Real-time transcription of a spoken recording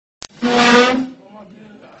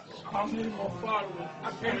I need more followers.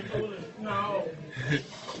 I can't do it. No.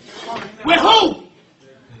 With who?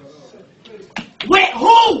 With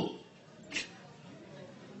who?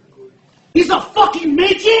 He's a fucking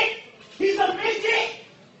midget? He's a midget?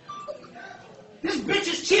 This bitch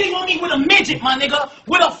is cheating on me with a midget, my nigga.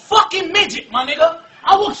 With a fucking midget, my nigga.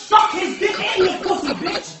 I will suck his dick and your pussy,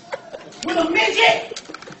 bitch. With a midget?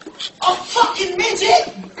 A fucking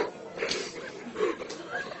midget?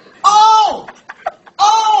 Oh!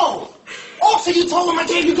 Oh! Oh, so you told him I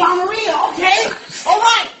gave you gonorrhea, okay?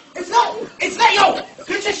 Alright. It's not, yo,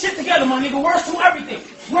 get your shit together, my nigga. Word to everything.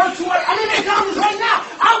 Word to everything. I'm in McDonald's right now.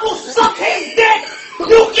 I will suck his dick.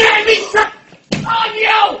 You gave me suck. Oh,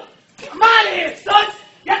 yo. I'm out of here, son.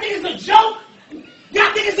 Y'all think it's a joke?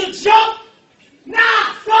 Y'all think it's a joke?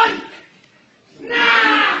 Nah, son.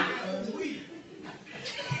 Nah.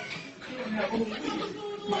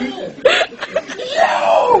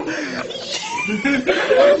 Yo. He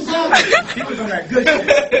was on that good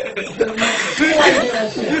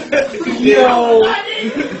shit. Yo.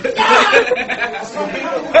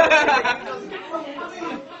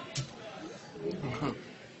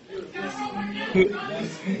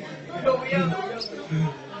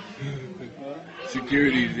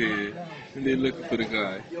 Security's here, and they're looking for the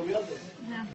guy.